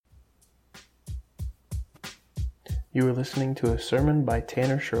You are listening to a sermon by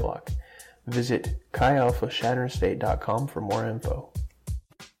Tanner Sherlock. Visit chialphashatterstate.com for more info.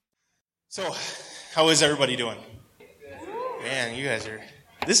 So, how is everybody doing? Man, you guys are,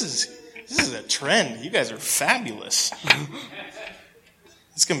 this is a trend. You guys are fabulous.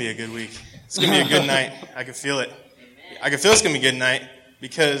 It's going to be a good week. It's going to be a good night. I can feel it. I can feel it's going to be a good night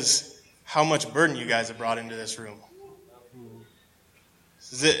because how much burden you guys have brought into this room.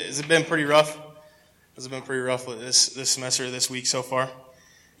 Has it been pretty rough? Has it been pretty rough with this semester, this week so far?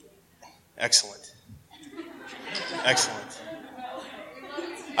 Excellent. Excellent.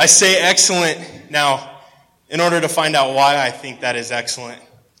 I say excellent. Now, in order to find out why I think that is excellent,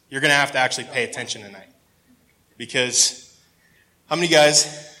 you're going to have to actually pay attention tonight. Because how many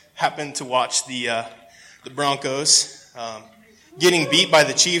guys happened to watch the Broncos getting beat by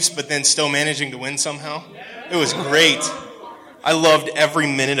the Chiefs, but then still managing to win somehow? It was great. I loved every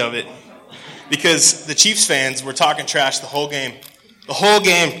minute of it. Because the Chiefs fans were talking trash the whole game. The whole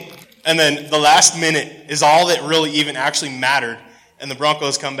game. And then the last minute is all that really even actually mattered. And the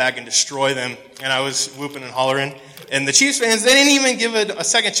Broncos come back and destroy them. And I was whooping and hollering. And the Chiefs fans, they didn't even give it a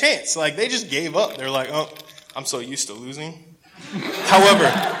second chance. Like, they just gave up. They're like, oh, I'm so used to losing. However,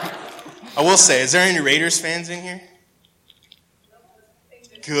 I will say, is there any Raiders fans in here?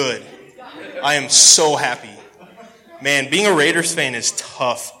 Good. I am so happy. Man, being a Raiders fan is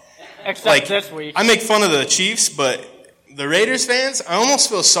tough. Except this week. I make fun of the Chiefs, but the Raiders fans, I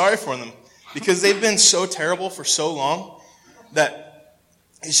almost feel sorry for them because they've been so terrible for so long that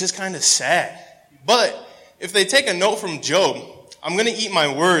it's just kind of sad. But if they take a note from Job, I'm going to eat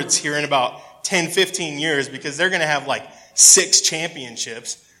my words here in about 10, 15 years because they're going to have like 6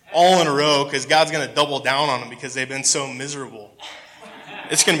 championships all in a row because God's going to double down on them because they've been so miserable.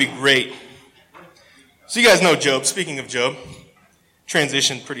 It's going to be great. So you guys know Job. Speaking of Job,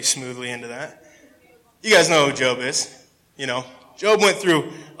 transitioned pretty smoothly into that. You guys know who Job is. You know, Job went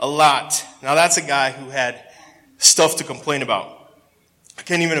through a lot. Now that's a guy who had stuff to complain about. I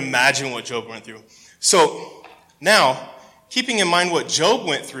can't even imagine what Job went through. So now, keeping in mind what Job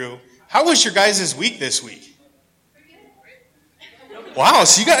went through, how was your guys' week this week? Wow,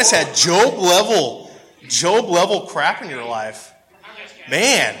 so you guys had Job level crap in your life.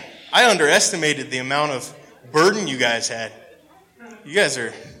 Man, I underestimated the amount of burden you guys had. You guys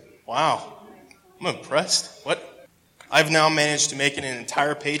are, wow, I'm impressed. What? I've now managed to make it an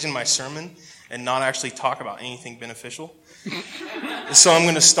entire page in my sermon and not actually talk about anything beneficial. So I'm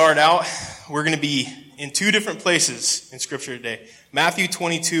going to start out. We're going to be in 2 different places in Scripture today. Matthew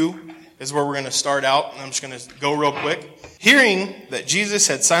 22 is where we're going to start out, and I'm just going to go real quick. Hearing that Jesus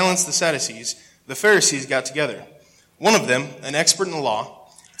had silenced the Sadducees, the Pharisees got together. One of them, an expert in the law,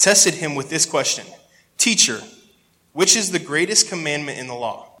 tested him with this question: "Teacher, which is the greatest commandment in the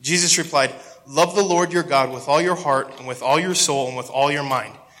law?" Jesus replied, "Love the Lord your God with all your heart and with all your soul and with all your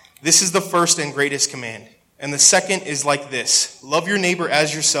mind. This is the first and greatest command. And the second is like this: love your neighbor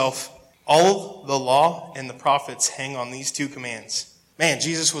as yourself. All the law and the prophets hang on these 2 commands." Man,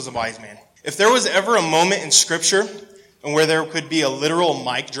 Jesus was a wise man. If there was ever a moment in Scripture where there could be a literal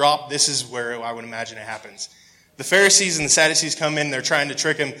mic drop, this is where I would imagine it happens. The Pharisees and the Sadducees come in, they're trying to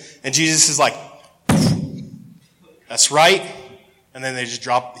trick him, and Jesus is like, "That's right." And then he just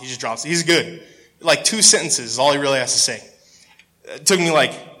drops. He's good. Like 2 sentences is all he really has to say. It took me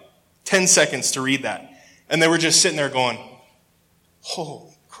like 10 seconds to read that. And they were just sitting there going,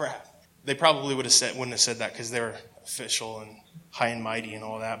 "Holy crap." They probably wouldn't have said that because they were official and high and mighty and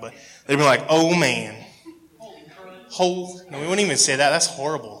all that. But they'd be like, "Oh man." No, we wouldn't even say that. That's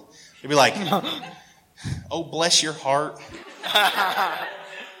horrible. They'd be like, "Oh, bless your heart."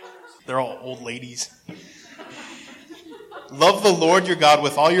 They're all old ladies. Love the Lord your God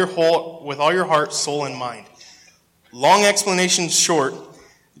with all your heart, soul, and mind. Long explanation short,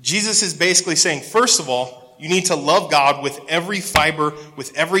 Jesus is basically saying, first of all, you need to love God with every fiber,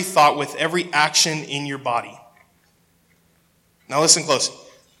 with every thought, with every action in your body. Now listen close.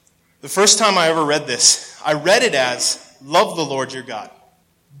 The first time I ever read this, I read it as, love the Lord your God.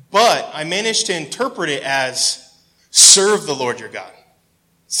 But I managed to interpret it as, serve the Lord your God.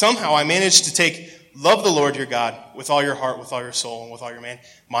 Somehow I managed to take love the Lord your God with all your heart, with all your soul, and with all your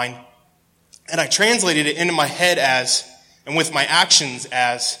mind. And I translated it into my head as, and with my actions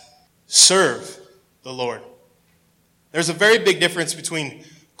as, serve the Lord. There's a very big difference between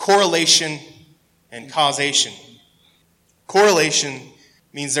correlation and causation. Correlation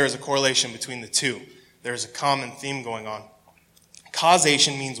means there is a correlation between the 2. There's a common theme going on.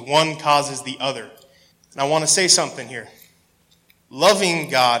 Causation means one causes the other. And I want to say something here. Loving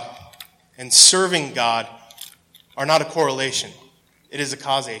God and serving God are not a correlation. It is a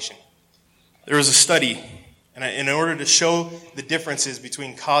causation. There was a study And in order to show the differences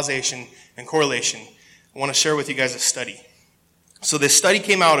between causation and correlation, I want to share with you guys a study. So this study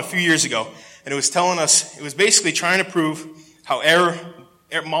came out a few years ago, and it was telling us, it was basically trying to prove how air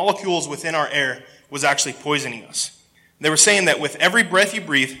molecules within our air was actually poisoning us. They were saying that with every breath you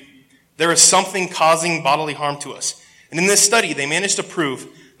breathe, there is something causing bodily harm to us. And in this study, they managed to prove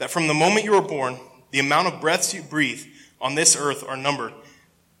that from the moment you were born, the amount of breaths you breathe on this earth are numbered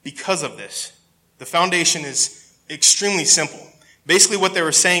because of this. The foundation is extremely simple. Basically what they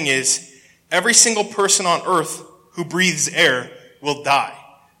were saying is every single person on earth who breathes air will die.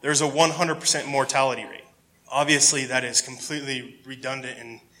 There's a 100% mortality rate. Obviously, that is completely redundant,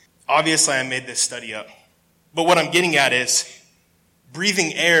 and obviously I made this study up. But what I'm getting at is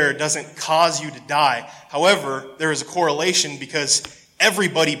breathing air doesn't cause you to die. However, there is a correlation because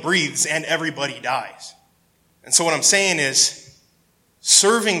everybody breathes and everybody dies. And so what I'm saying is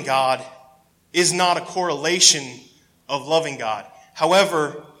serving God is not a correlation of loving God.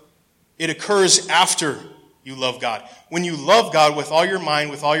 However, it occurs after you love God. When you love God with all your mind,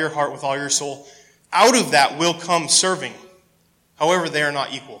 with all your heart, with all your soul, out of that will come serving. However, they are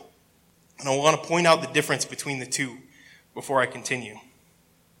not equal. And I want to point out the difference between the two before I continue.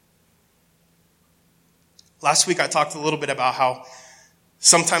 Last week I talked a little bit about how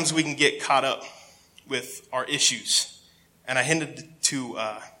sometimes we can get caught up with our issues. And I hinted to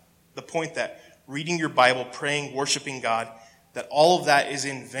the point that reading your Bible, praying, worshiping God, that all of that is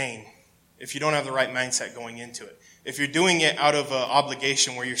in vain if you don't have the right mindset going into it. If you're doing it out of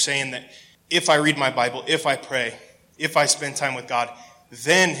obligation where you're saying that if I read my Bible, if I pray, if I spend time with God,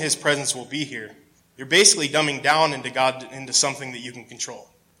 then His presence will be here. You're basically dumbing down into God into something that you can control.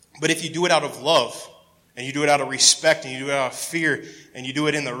 But if you do it out of love, and you do it out of respect, and you do it out of fear, and you do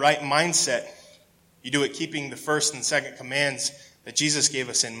it in the right mindset, you do it keeping the first and second commands that Jesus gave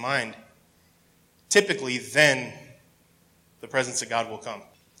us in mind, typically then the presence of God will come.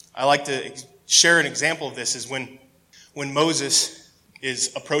 I like to share an example of this is when Moses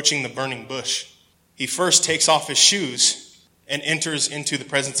is approaching the burning bush. He first takes off his shoes and enters into the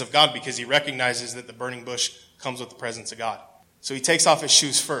presence of God because he recognizes that the burning bush comes with the presence of God. So he takes off his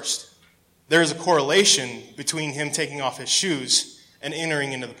shoes first. There is a correlation between him taking off his shoes and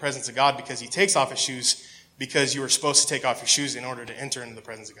entering into the presence of God because he takes off his shoes because you were supposed to take off your shoes in order to enter into the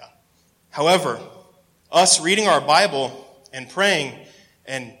presence of God. However, us reading our Bible and praying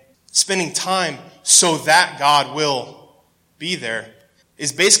and spending time so that God will be there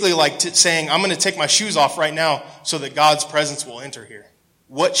is basically like saying, I'm going to take my shoes off right now so that God's presence will enter here.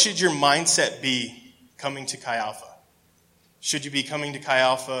 What should your mindset be coming to Chi Alpha? Should you be coming to Chi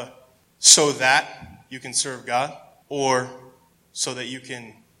Alpha so that you can serve God, or so that you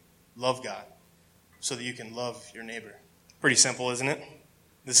can love God, so that you can love your neighbor? Pretty simple, isn't it?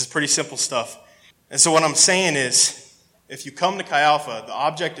 This is pretty simple stuff. And so what I'm saying is, if you come to Chi Alpha, the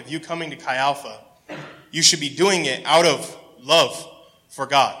object of you coming to Chi Alpha, you should be doing it out of love for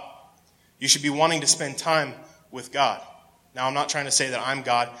God. You should be wanting to spend time with God. Now, I'm not trying to say that I'm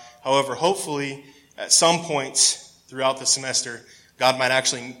God. However, hopefully, at some points throughout the semester, God might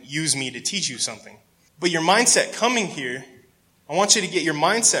actually use me to teach you something. But your mindset coming here, I want you to get your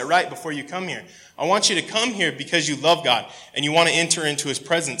mindset right before you come here. I want you to come here because you love God and you want to enter into His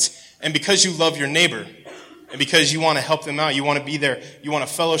presence, and because you love your neighbor, and because you want to help them out. You want to be there. You want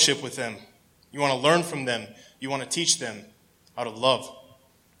to fellowship with them. You want to learn from them. You want to teach them out of love.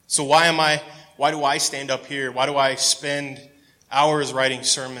 So why do I stand up here? Why do I spend hours writing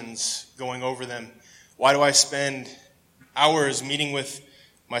sermons, going over them? Why do I spend hours meeting with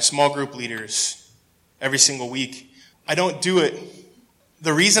my small group leaders every single week? I don't do it.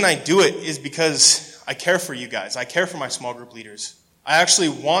 The reason I do it is because I care for you guys. I care for my small group leaders. I actually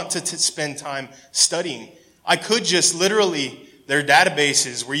want to spend time studying. I could just literally, there are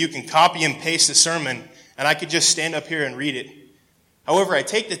databases where you can copy and paste a sermon, and I could just stand up here and read it. However, I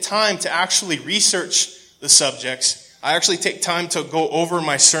take the time to actually research the subjects. I actually take time to go over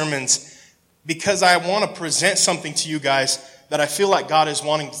my sermons because I want to present something to you guys that I feel like God is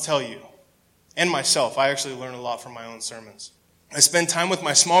wanting to tell you. And myself, I actually learn a lot from my own sermons. I spend time with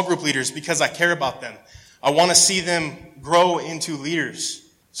my small group leaders because I care about them. I want to see them grow into leaders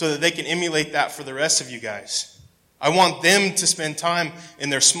so that they can emulate that for the rest of you guys. I want them to spend time in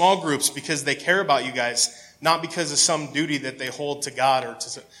their small groups because they care about you guys, not because of some duty that they hold to God or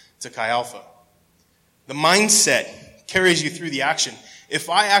to Chi Alpha. The mindset carries you through the action. If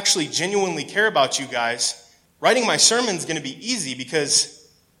I actually genuinely care about you guys, writing my sermon is going to be easy because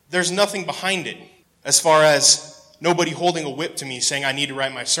there's nothing behind it, as far as nobody holding a whip to me saying I need to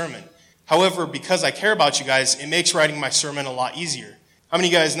write my sermon. However, because I care about you guys, it makes writing my sermon a lot easier. How many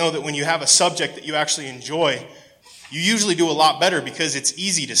of you guys know that when you have a subject that you actually enjoy, you usually do a lot better because it's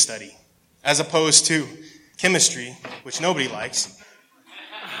easy to study, as opposed to chemistry, which nobody likes.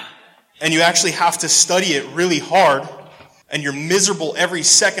 And you actually have to study it really hard, and you're miserable every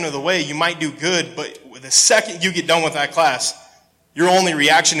second of the way. You might do good, but the second you get done with that class, your only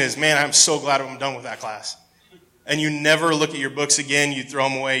reaction is, man, I'm so glad I'm done with that class. And you never look at your books again. You throw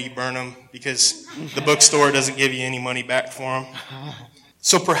them away, you burn them, because the bookstore doesn't give you any money back for them.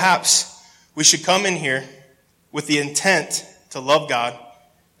 So perhaps we should come in here with the intent to love God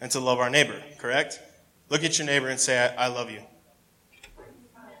and to love our neighbor, correct? Look at your neighbor and say, I love you.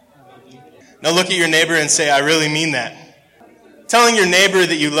 Now look at your neighbor and say, I really mean that. Telling your neighbor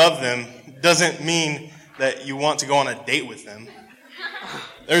that you love them doesn't mean that you want to go on a date with them.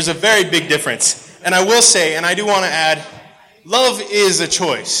 There's a very big difference. And I will say, and I do want to add, love is a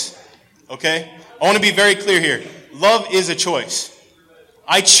choice. Okay? I want to be very clear here. Love is a choice.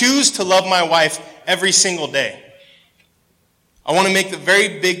 I choose to love my wife every single day. I want to make the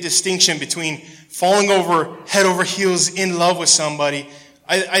very big distinction between falling over head over heels in love with somebody.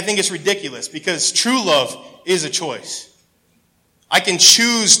 I think it's ridiculous because true love is a choice. I can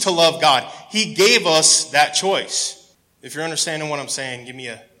choose to love God. He gave us that choice. If you're understanding what I'm saying, give me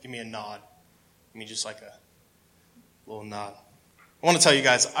a nod. Give me just like a little nod. I want to tell you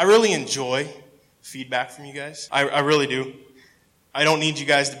guys, I really enjoy feedback from you guys. I really do. I don't need you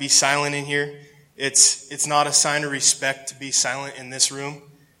guys to be silent in here. It's not a sign of respect to be silent in this room.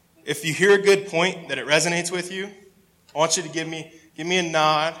 If you hear a good point that it resonates with you, I want you to give me a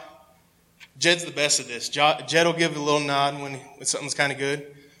nod. Jed's the best at this. Jed will give a little nod when something's kind of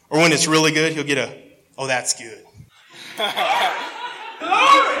good. Or when it's really good, he'll get oh, that's good. Or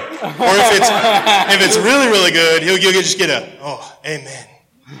if it's really, really good, he'll just get oh, amen.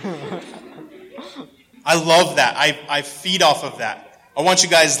 I love that. I feed off of that. I want you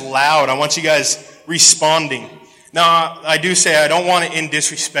guys loud. I want you guys responding. Now, I do say I don't want it in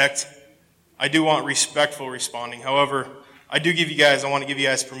disrespect. I do want respectful responding. However, I want to give you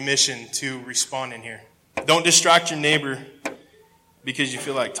guys permission to respond in here. Don't distract your neighbor because you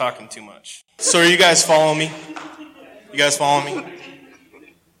feel like talking too much. So are you guys following me? You guys following me?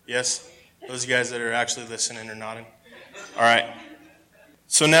 Yes? Those of you guys that are actually listening or nodding? All right.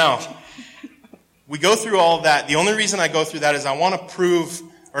 So now, we go through all of that. The only reason I go through that is I want to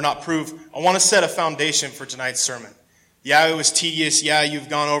I want to set a foundation for tonight's sermon. Yeah, it was tedious. Yeah, you've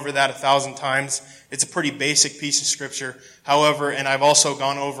gone over that 1,000 times. It's a pretty basic piece of scripture. However, and I've also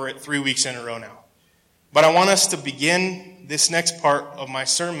gone over it 3 weeks in a row now. But I want us to begin this next part of my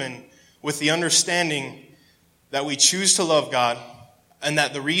sermon with the understanding that we choose to love God and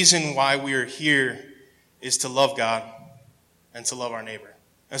that the reason why we are here is to love God and to love our neighbor.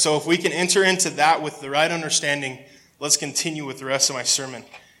 And so if we can enter into that with the right understanding, let's continue with the rest of my sermon.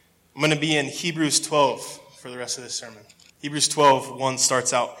 I'm going to be in Hebrews 12 for the rest of this sermon. Hebrews 12:1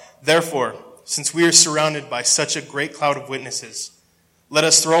 starts out, "Therefore, since we are surrounded by such a great cloud of witnesses, let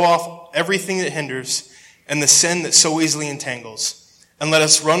us throw off everything that hinders and the sin that so easily entangles, and let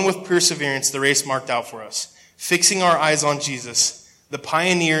us run with perseverance the race marked out for us, fixing our eyes on Jesus, the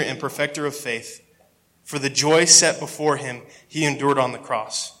pioneer and perfecter of faith. For the joy set before him, he endured on the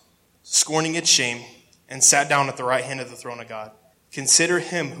cross, scorning its shame, and sat down at the right hand of the throne of God. Consider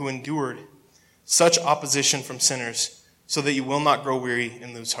him who endured such opposition from sinners, so that you will not grow weary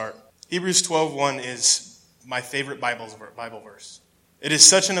and lose heart." Hebrews 12:1 is my favorite Bible verse. It is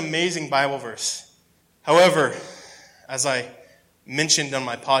such an amazing Bible verse. However, as I mentioned on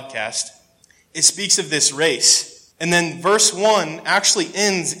my podcast, it speaks of this race. And then verse 1 actually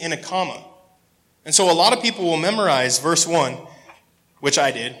ends in a comma. And so a lot of people will memorize verse 1, which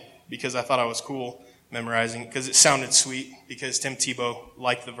I did, because I thought I was cool memorizing, because it sounded sweet, because Tim Tebow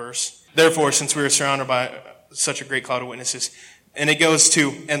liked the verse. "Therefore, since we are surrounded by such a great cloud of witnesses," and it goes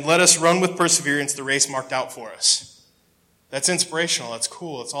to, "and let us run with perseverance the race marked out for us." That's inspirational. That's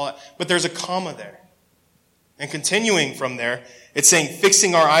cool. It's all that. But there's a comma there. And continuing from there, it's saying,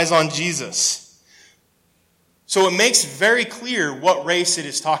 fixing our eyes on Jesus. So it makes very clear what race it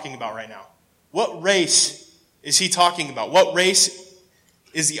is talking about right now. What race is he talking about? What race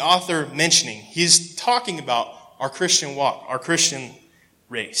is the author mentioning? He's talking about our Christian walk, our Christian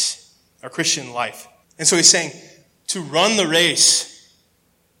race, our Christian life. And so he's saying, to run the race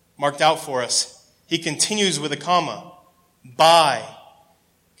marked out for us, he continues with a comma, by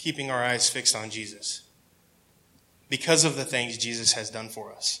keeping our eyes fixed on Jesus, because of the things Jesus has done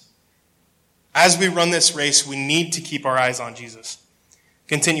for us. As we run this race, we need to keep our eyes on Jesus.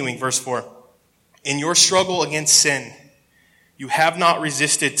 Continuing, verse 4. "In your struggle against sin, you have not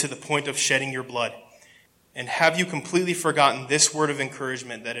resisted to the point of shedding your blood. And have you completely forgotten this word of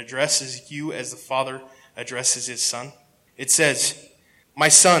encouragement that addresses you as the Father addresses his Son? It says, "My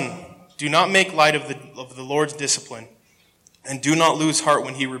son, do not make light of the Lord's discipline, and do not lose heart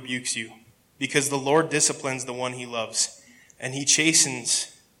when he rebukes you, because the Lord disciplines the one he loves, and he chastens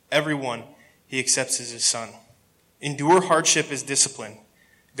everyone he accepts as his son. Endure hardship as discipline.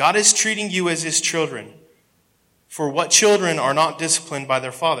 God is treating you as his children. For what children are not disciplined by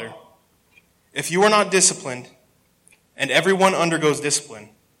their father? If you are not disciplined, and everyone undergoes discipline,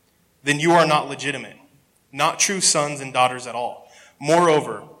 then you are not legitimate, not true sons and daughters at all.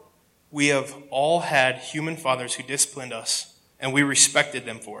 Moreover, we have all had human fathers who disciplined us, and we respected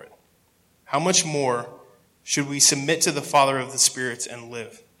them for it. How much more should we submit to the Father of the spirits and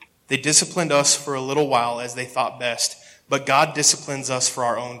live? They disciplined us for a little while as they thought best, but God disciplines us for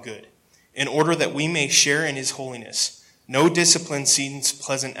our own good, in order that we may share in his holiness. No discipline seems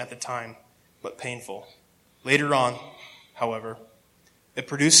pleasant at the time, but painful. Later on, however, it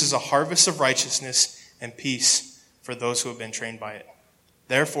produces a harvest of righteousness and peace for those who have been trained by it.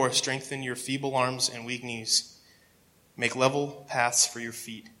 Therefore, strengthen your feeble arms and weak knees. Make level paths for your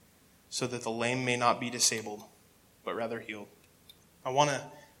feet, so that the lame may not be disabled, but rather healed." I want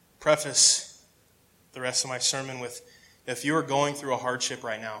to preface the rest of my sermon with, if you are going through a hardship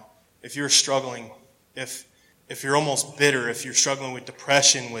right now, if you're struggling, if you're almost bitter, if you're struggling with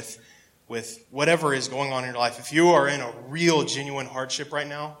depression, with whatever is going on in your life, if you are in a real, genuine hardship right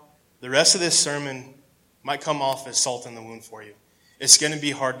now, the rest of this sermon might come off as salt in the wound for you. It's going to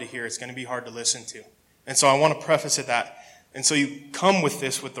be hard to hear. It's going to be hard to listen to. And so I want to preface it that. And so you come with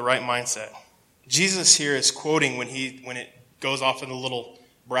this with the right mindset. Jesus here is quoting, when it goes off in the little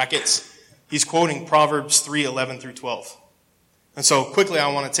brackets, he's quoting Proverbs 3:11 through 12. And so quickly I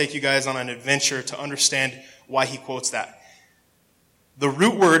want to take you guys on an adventure to understand why he quotes that. The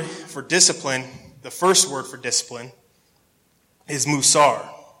root word for discipline, the first word for discipline, is musar.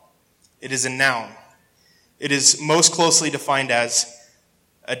 It is a noun. It is most closely defined as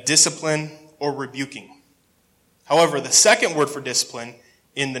a discipline or rebuking. However, the second word for discipline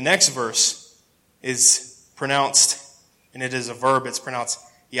in the next verse is pronounced, and it is a verb, it's pronounced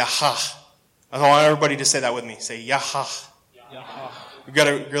yahah. I want everybody to say that with me. Say yahah. Yahah. You've got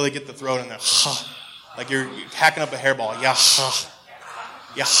to really get the throat in there. Ha. Like you're hacking up a hairball. Yahah.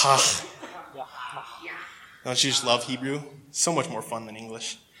 Yahah. Don't you just love Hebrew? It's so much more fun than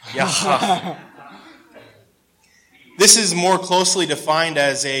English. Yahah. This is more closely defined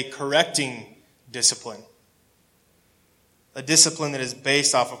as a correcting discipline. A discipline that is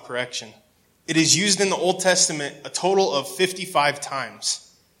based off of correction. It is used in the Old Testament a total of 55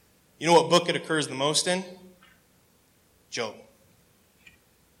 times. You know what book it occurs the most in? Job.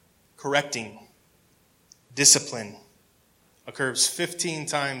 Correcting, discipline occurs 15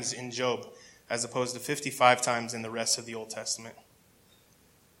 times in Job as opposed to 55 times in the rest of the Old Testament.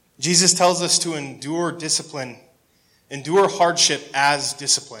 Jesus tells us to endure discipline, endure hardship as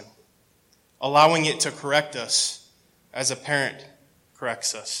discipline, allowing it to correct us as a parent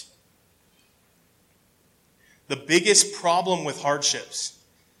corrects us. The biggest problem with hardships,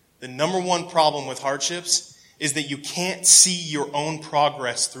 the number one problem with hardships, is that you can't see your own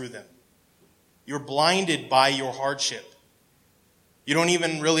progress through them. You're blinded by your hardship. You don't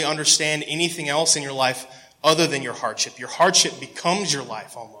even really understand anything else in your life other than your hardship. Your hardship becomes your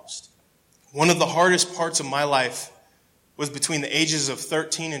life almost. One of the hardest parts of my life was between the ages of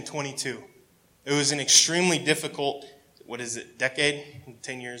 13 and 22. It was an extremely difficult, decade?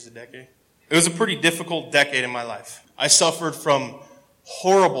 10 years a decade? It was a pretty difficult decade in my life. I suffered from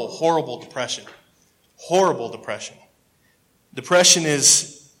horrible, horrible depression. Horrible depression. Depression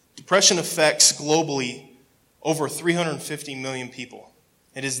affects globally over 350 million people.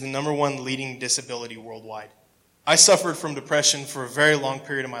 It is the number one leading disability worldwide. I suffered from depression for a very long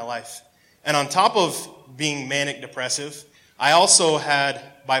period of my life. And on top of being manic depressive, I also had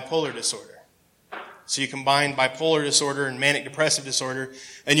bipolar disorder. So you combine bipolar disorder and manic depressive disorder,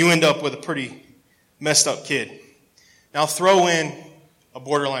 and you end up with a pretty messed up kid. Now throw in a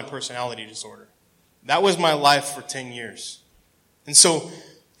borderline personality disorder. That was my life for 10 years. And so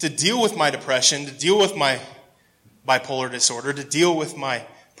to deal with my depression, to deal with my bipolar disorder, to deal with my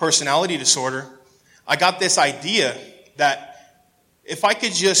personality disorder, I got this idea that if I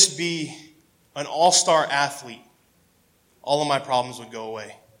could just be an all-star athlete, all of my problems would go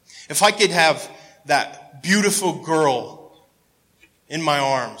away. If I could have that beautiful girl in my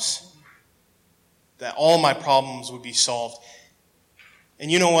arms, that all my problems would be solved.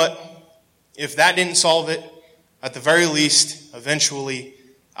 And you know what? If that didn't solve it, at the very least, eventually,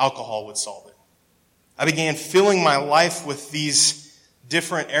 alcohol would solve it. I began filling my life with these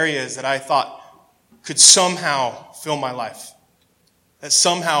different areas that I thought could somehow fill my life. That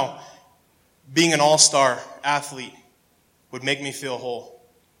somehow being an all-star athlete would make me feel whole.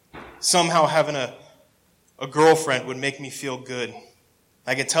 Somehow having a girlfriend would make me feel good.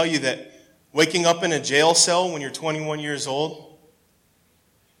 I can tell you that waking up in a jail cell when you're 21 years old,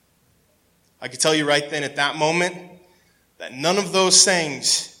 I can tell you right then at that moment that none of those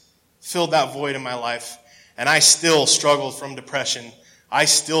things filled that void in my life. And I still struggled from depression. I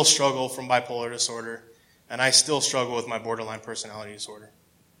still struggle from bipolar disorder. And I still struggle with my borderline personality disorder.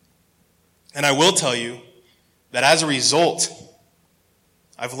 And I will tell you that as a result,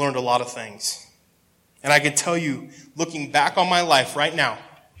 I've learned a lot of things. And I can tell you, looking back on my life right now,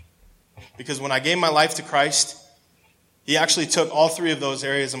 because when I gave my life to Christ, He actually took all three of those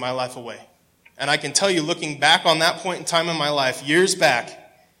areas of my life away. And I can tell you, looking back on that point in time in my life, years back,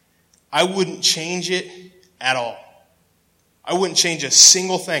 I wouldn't change it at all. I wouldn't change a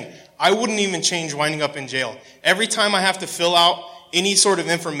single thing. I wouldn't even change winding up in jail. Every time I have to fill out any sort of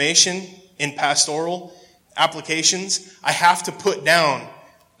information in pastoral applications, I have to put down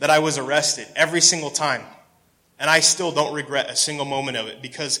that I was arrested every single time. And I still don't regret a single moment of it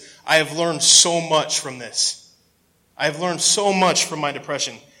because I have learned so much from this. I have learned so much from my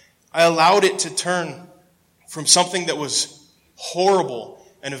depression. I allowed it to turn from something that was horrible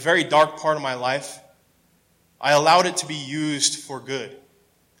and a very dark part of my life. I allowed it to be used for good.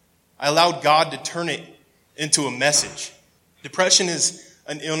 I allowed God to turn it into a message. Depression is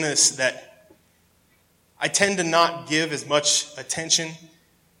an illness that I tend to not give as much attention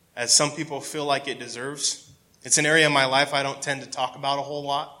as some people feel like it deserves. It's an area of my life I don't tend to talk about a whole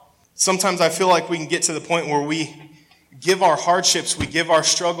lot. Sometimes I feel like we can get to the point where we give our hardships, we give our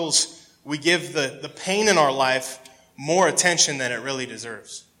struggles, we give the pain in our life more attention than it really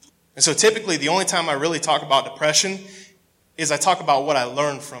deserves. And so typically the only time I really talk about depression is I talk about what I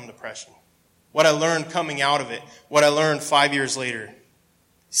learned from depression. What I learned coming out of it. What I learned 5 years later,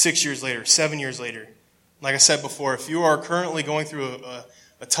 6 years later, 7 years later. Like I said before, if you are currently going through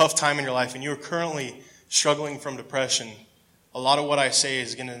a tough time in your life and you're currently struggling from depression, a lot of what I say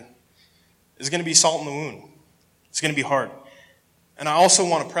is going to be salt in the wound. It's going to be hard. And I also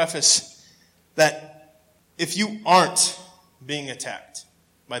want to preface that if you aren't being attacked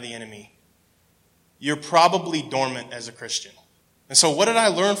by the enemy, you're probably dormant as a Christian. And so what did I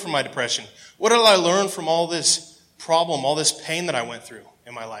learn from my depression? What did I learn from all this problem, all this pain that I went through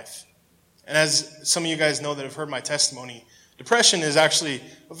in my life? And as some of you guys know that have heard my testimony, depression is actually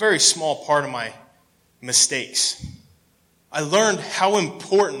a very small part of my mistakes. I learned how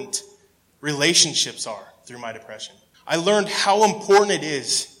important relationships are through my depression. I learned how important it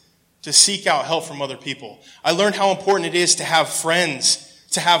is to seek out help from other people. I learned how important it is to have friends,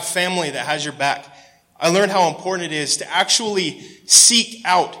 to have family that has your back. I learned how important it is to actually seek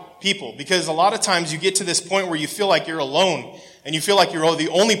out people, because a lot of times you get to this point where you feel like you're alone and you feel like you're the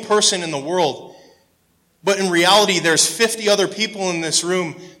only person in the world. But in reality, there's 50 other people in this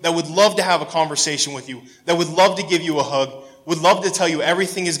room that would love to have a conversation with you, that would love to give you a hug, would love to tell you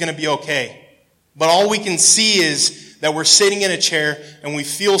everything is going to be okay. But all we can see is that we're sitting in a chair and we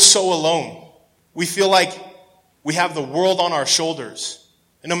feel so alone. We feel like we have the world on our shoulders.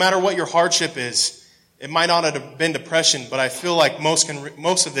 And no matter what your hardship is, it might not have been depression, but I feel like most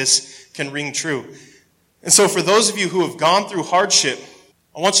of this can ring true. And so for those of you who have gone through hardship,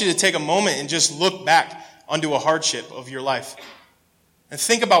 I want you to take a moment and just look back onto a hardship of your life and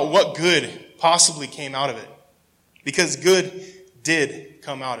think about what good possibly came out of it. Because good did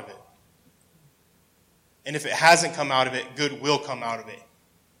come out of it. And if it hasn't come out of it, good will come out of it.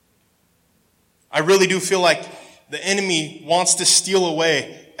 I really do feel like the enemy wants to steal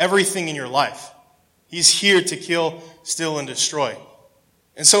away everything in your life. He's here to kill, steal, and destroy.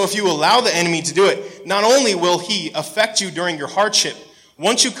 And so if you allow the enemy to do it, not only will he affect you during your hardship,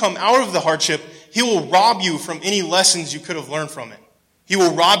 once you come out of the hardship, he will rob you from any lessons you could have learned from it. He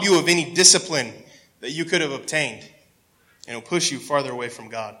will rob you of any discipline that you could have obtained. And it'll push you farther away from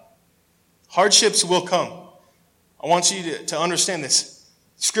God. Hardships will come. I want you to understand this.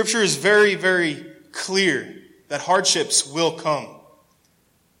 Scripture is very, very clear that hardships will come.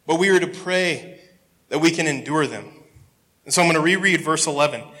 But we are to pray that we can endure them. And so I'm going to reread verse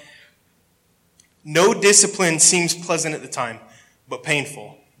 11. No discipline seems pleasant at the time, but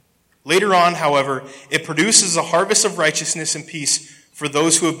painful. Later on, however, it produces a harvest of righteousness and peace for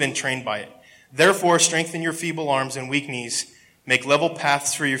those who have been trained by it. Therefore, strengthen your feeble arms and weak knees. Make level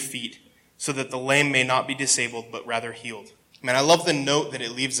paths for your feet, so that the lame may not be disabled, but rather healed. Man, I love the note that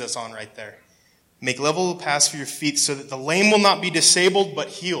it leaves us on right there. Make level paths for your feet, so that the lame will not be disabled, but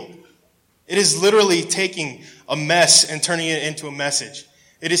healed. It is literally taking a mess and turning it into a message.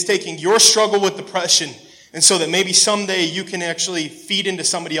 It is taking your struggle with depression, and so that maybe someday you can actually feed into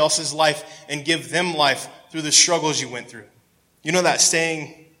somebody else's life and give them life through the struggles you went through. You know that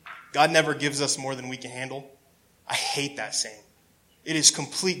saying, God never gives us more than we can handle? I hate that saying. It is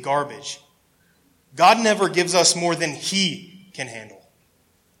complete garbage. God never gives us more than He can handle.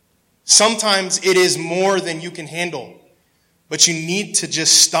 Sometimes it is more than you can handle, but you need to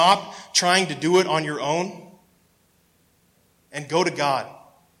just stop trying to do it on your own and go to God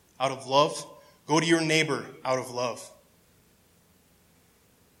out of love. Go to your neighbor out of love.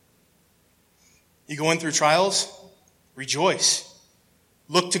 You going through trials? Rejoice.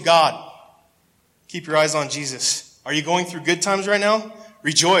 Look to God. Keep your eyes on Jesus. Are you going through good times right now?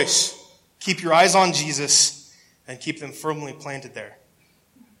 Rejoice. Keep your eyes on Jesus and keep them firmly planted there.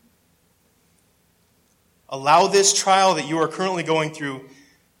 Allow this trial that you are currently going through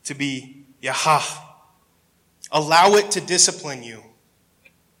to be Yahah. Allow it to discipline you.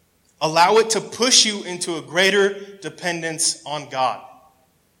 Allow it to push you into a greater dependence on God.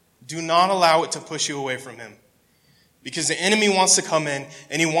 Do not allow it to push you away from Him. Because the enemy wants to come in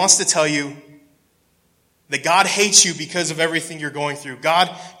and he wants to tell you that God hates you because of everything you're going through.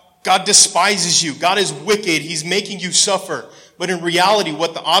 God despises you. God is wicked. He's making you suffer. But in reality,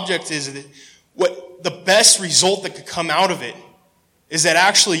 what the object is, what the best result that could come out of it is that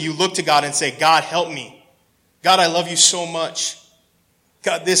actually you look to God and say, God, help me. God, I love you so much.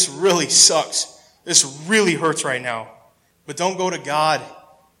 God, this really sucks. This really hurts right now. But don't go to God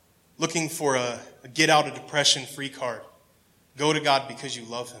looking for a get out of depression free card. Go to God because you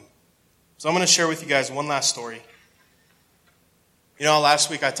love Him. So I'm going to share with you guys one last story. You know,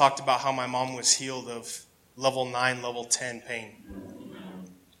 last week I talked about how my mom was healed of level 9, level 10 pain.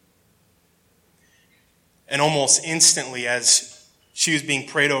 And almost instantly, as she was being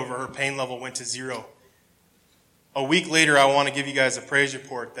prayed over, her pain level went to 0. A week later, I want to give you guys a praise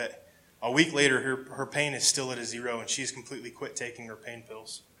report that a week later, her pain is still at a 0, and she's completely quit taking her pain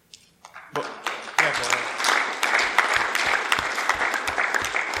pills. But, yeah, go ahead.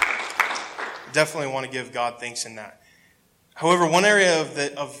 Definitely want to give God thanks in that. However, one area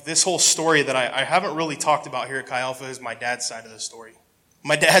of this whole story that I haven't really talked about here at Chi Alpha is my dad's side of the story.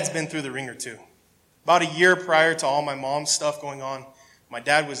 My dad's been through the ringer too. About a year prior to all my mom's stuff going on, my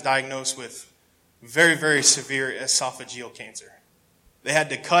dad was diagnosed with very, very severe esophageal cancer. They had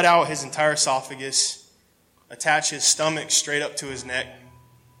to cut out his entire esophagus, attach his stomach straight up to his neck,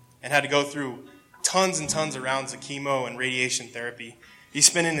 and had to go through tons and tons of rounds of chemo and radiation therapy. He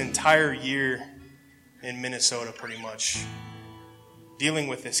spent an entire year in Minnesota pretty much dealing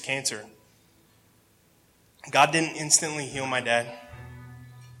with this cancer. God didn't instantly heal my dad.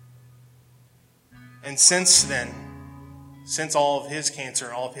 And since then, since all of his cancer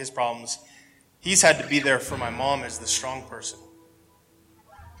and all of his problems, he's had to be there for my mom as the strong person.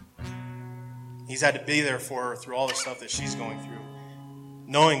 He's had to be there for her through all the stuff that she's going through,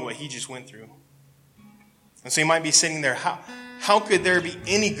 knowing what he just went through. And so you might be sitting there, how could there be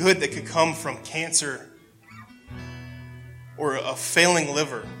any good that could come from cancer or a failing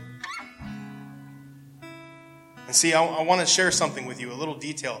liver? And see, I want to share something with you, a little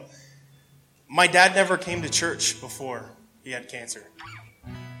detail. My dad never came to church before he had cancer.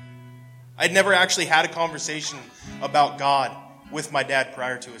 I'd never actually had a conversation about God with my dad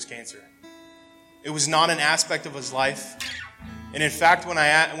prior to his cancer. It was not an aspect of his life. And in fact, when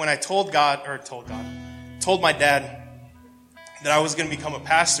I told my dad that I was going to become a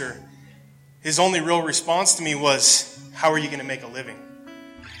pastor, his only real response to me was, how are you going to make a living?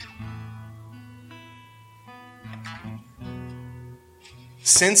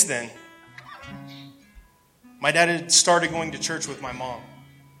 Since then, my dad had started going to church with my mom.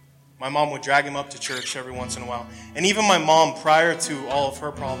 My mom would drag him up to church every once in a while. And even my mom, prior to all of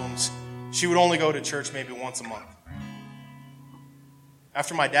her problems, she would only go to church maybe once a month.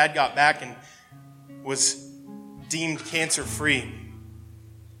 After my dad got back and was deemed cancer-free,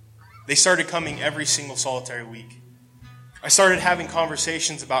 they started coming every single solitary week. I started having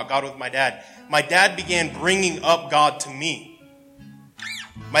conversations about God with my dad. My dad began bringing up God to me.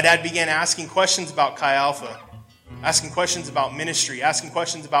 My dad began asking questions about Chi Alpha, asking questions about ministry, asking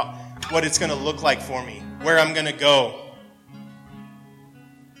questions about what it's going to look like for me, where I'm going to go.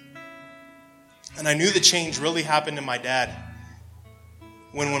 And I knew the change really happened in my dad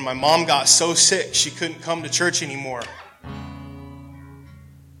when my mom got so sick she couldn't come to church anymore.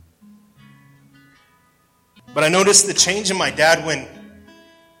 But I noticed the change in my dad when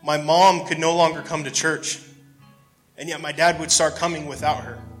my mom could no longer come to church. And yet my dad would start coming without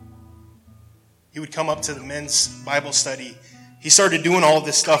her. He would come up to the men's Bible study. He started doing all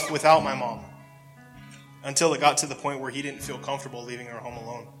this stuff without my mom. until it got to the point where he didn't feel comfortable leaving her home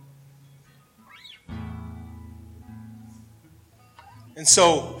alone. And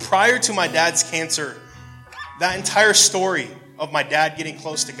so prior to my dad's cancer, that entire story of my dad getting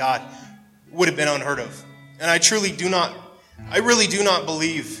close to God would have been unheard of. And I really do not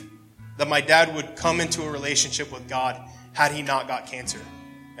believe that my dad would come into a relationship with God had he not got cancer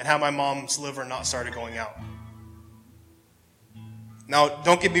and had my mom's liver not started going out. Now,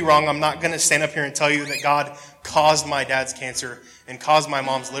 don't get me wrong, I'm not going to stand up here and tell you that God caused my dad's cancer and caused my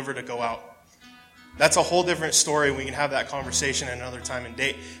mom's liver to go out. That's a whole different story. We can have that conversation at another time and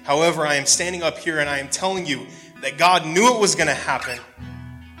date. However, I am standing up here and I am telling you that God knew it was going to happen.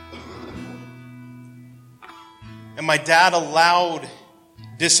 And my dad allowed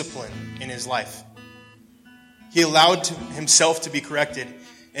discipline in his life. He allowed himself to be corrected,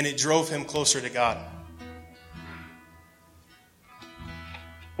 and it drove him closer to God.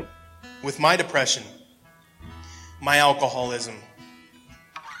 With my depression, my alcoholism,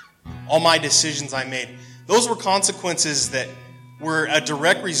 all my decisions I made, those were consequences that were a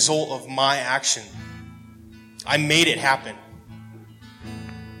direct result of my action. I made it happen.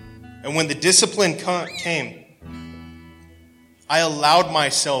 And when the discipline came, I allowed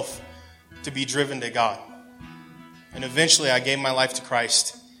myself to be driven to God. And eventually I gave my life to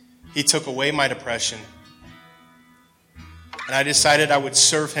Christ. He took away my depression. And I decided I would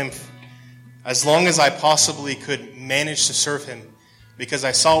serve Him as long as I possibly could manage to serve Him, because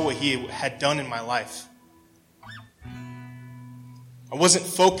I saw what He had done in my life. I wasn't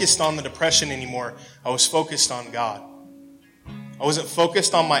focused on the depression anymore. I was focused on God. I wasn't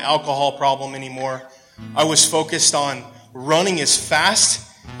focused on my alcohol problem anymore. I was focused on running as fast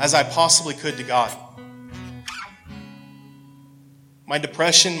as I possibly could to God. My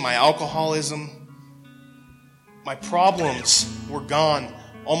depression, my alcoholism, my problems were gone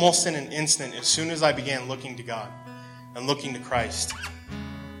almost in an instant as soon as I began looking to God and looking to Christ.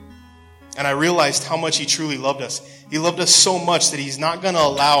 And I realized how much He truly loved us. He loved us so much that He's not going to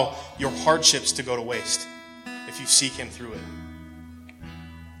allow your hardships to go to waste if you seek Him through it.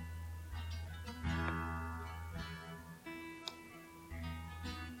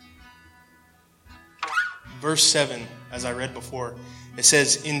 Verse 7, as I read before, it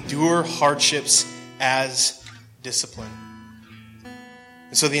says, endure hardships as discipline.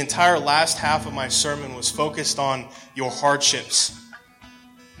 And so the entire last half of my sermon was focused on your hardships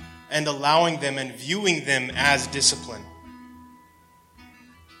and allowing them and viewing them as discipline.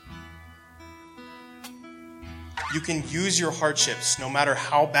 You can use your hardships, no matter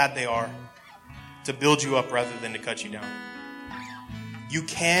how bad they are, to build you up rather than to cut you down. You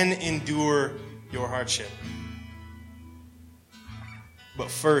can endure your hardship. But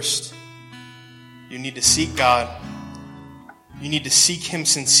first, you need to seek God. You need to seek Him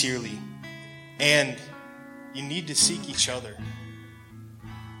sincerely. And you need to seek each other.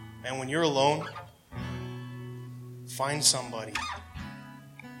 And when you're alone, find somebody.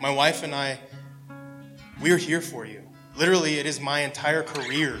 My wife and I, we're here for you. Literally, it is my entire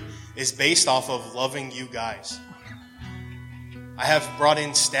career is based off of loving you guys. I have brought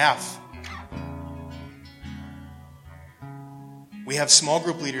in staff. We have small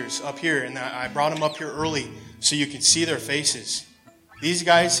group leaders up here, and I brought them up here early so you can see their faces. These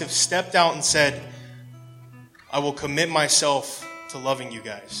guys have stepped out and said, I will commit myself to loving you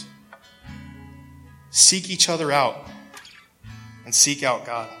guys. Seek each other out and seek out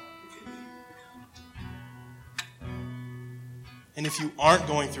God. And if you aren't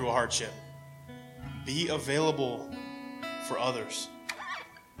going through a hardship, be available for others.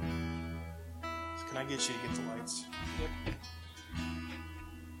 Can I get you to get the lights? Yep.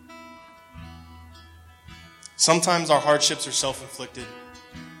 Sometimes our hardships are self-inflicted.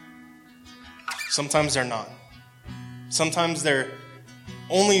 Sometimes they're not. Sometimes they're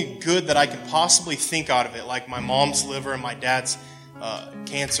only good that I can possibly think out of it, like my mom's liver and my dad's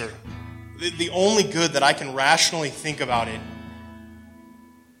cancer. The only good that I can rationally think about it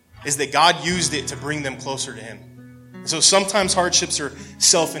is that God used it to bring them closer to Him. So sometimes hardships are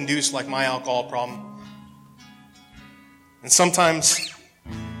self-induced, like my alcohol problem. And sometimes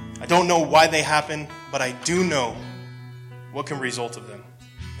I don't know why they happen, but I do know what can result of them.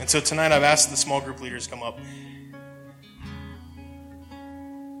 And so tonight I've asked the small group leaders to come up.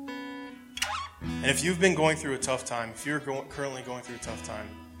 And if you've been going through a tough time, if you're currently going through a tough time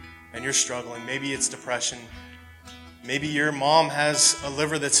and you're struggling, maybe it's depression, maybe your mom has a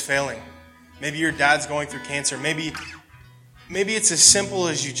liver that's failing, maybe your dad's going through cancer, maybe it's as simple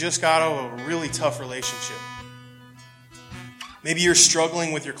as you just got out of a really tough relationship. Maybe you're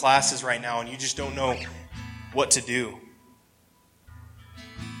struggling with your classes right now and you just don't know what to do.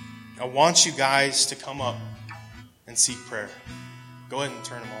 I want you guys to come up and seek prayer. Go ahead and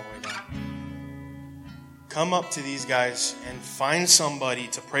turn them all the way down. Come up to these guys and find somebody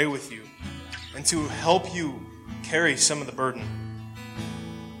to pray with you and to help you carry some of the burden.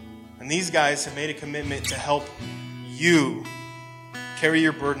 And these guys have made a commitment to help you carry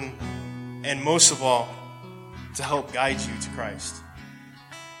your burden, and most of all, to help guide you to Christ,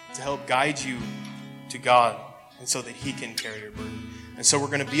 to help guide you to God, and so that He can carry your burden. And so we're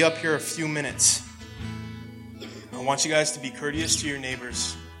going to be up here a few minutes. I want you guys to be courteous to your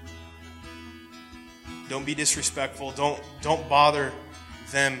neighbors. Don't be disrespectful. Don't bother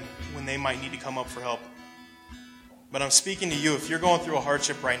them when they might need to come up for help. But I'm speaking to you. If you're going through a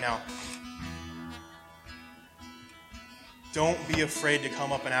hardship right now, don't be afraid to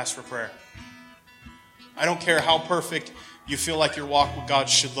come up and ask for prayer. I don't care how perfect you feel like your walk with God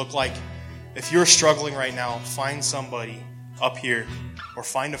should look like. If you're struggling right now, find somebody up here or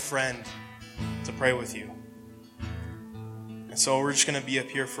find a friend to pray with you. And so we're just going to be up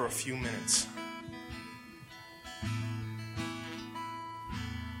here for a few minutes.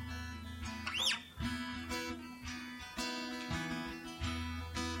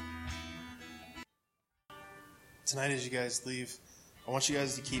 Tonight as you guys leave, I want you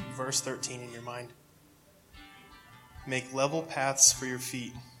guys to keep verse 13 in your mind. Make level paths for your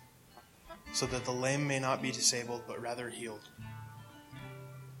feet, so that the lame may not be disabled, but rather healed.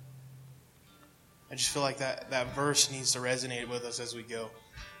 I just feel like that verse needs to resonate with us as we go.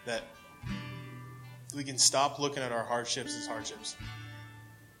 That we can stop looking at our hardships as hardships.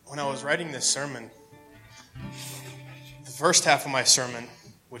 When I was writing this sermon, the first half of my sermon,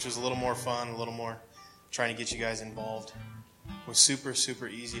 which was a little more fun, a little more trying to get you guys involved, was super, super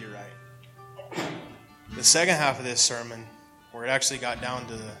easy to write. The second half of this sermon, where it actually got down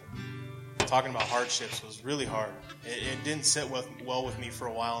to talking about hardships, was really hard. It didn't sit well with me for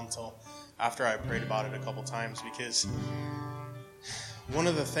a while until after I prayed about it a couple times, because one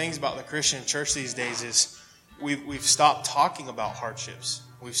of the things about the Christian church these days is we've stopped talking about hardships.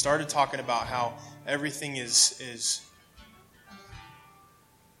 We've started talking about how everything is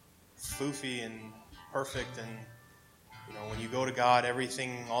foofy and perfect, and when you go to God,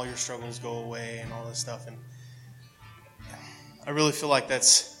 everything, all your struggles go away and all this stuff. And I really feel like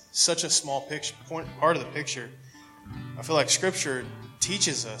that's such a small part of the picture. I feel like Scripture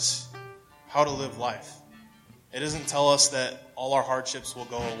teaches us how to live life. It doesn't tell us that all our hardships will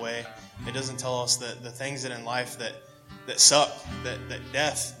go away. It doesn't tell us that the things that in life that suck, that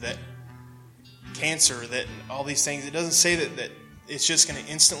death, that cancer, that all these things, it doesn't say that it's just going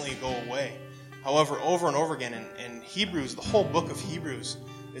to instantly go away. However, over and over again in Hebrews, the whole book of Hebrews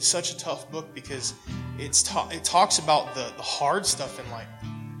is such a tough book because it talks about the hard stuff in life,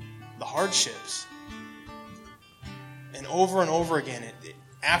 the hardships. And over again,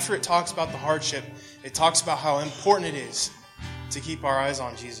 after it talks about the hardship, it talks about how important it is to keep our eyes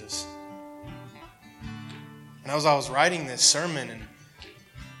on Jesus. And as I was writing this sermon and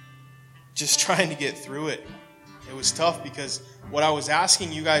just trying to get through it, it was tough because what I was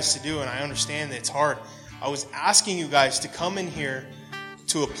asking you guys to do, and I understand that it's hard, I was asking you guys to come in here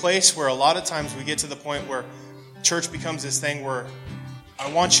to a place where a lot of times we get to the point where church becomes this thing where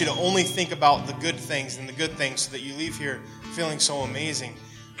I want you to only think about the good things and the good things so that you leave here feeling so amazing.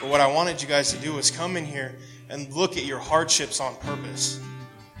 But what I wanted you guys to do is come in here and look at your hardships on purpose.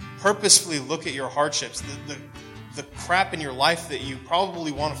 Purposefully look at your hardships, the crap in your life that you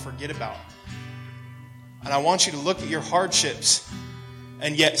probably want to forget about. And I want you to look at your hardships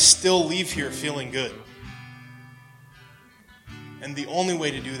and yet still leave here feeling good. And the only way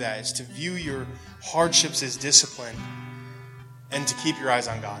to do that is to view your hardships as discipline and to keep your eyes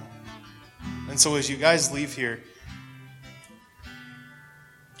on God. And so as you guys leave here,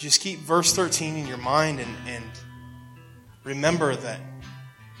 just keep verse 13 in your mind and remember that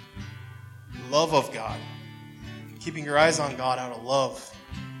love of God, keeping your eyes on God out of love,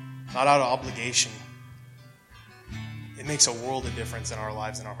 not out of obligation, it makes a world of difference in our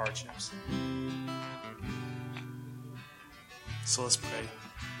lives and our hardships. So let's pray.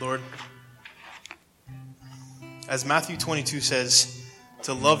 Lord, as Matthew 22 says,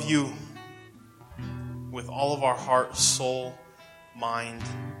 to love you with all of our heart, soul, mind,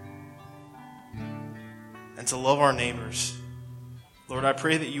 and to love our neighbors. Lord, I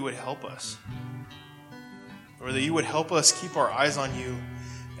pray that you would help us. Lord, that you would help us keep our eyes on you,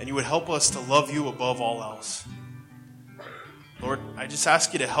 and you would help us to love you above all else. Lord, I just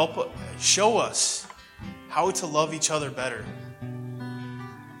ask you to show us how to love each other better.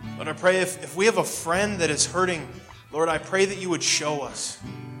 Lord, I pray if we have a friend that is hurting, Lord, I pray that you would show us.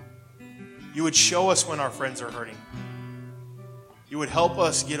 You would show us when our friends are hurting. You would help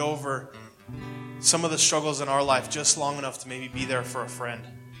us get over some of the struggles in our life just long enough to maybe be there for a friend.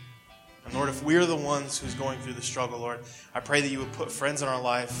 And Lord, if we're the ones who's going through the struggle, Lord, I pray that you would put friends in our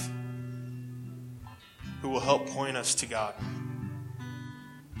life who will help point us to God.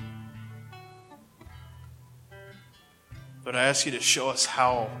 But I ask you to show us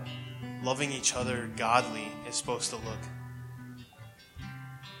how loving each other godly is supposed to look.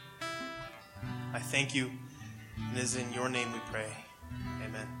 I thank you, and it is in your name we pray.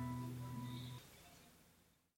 Amen.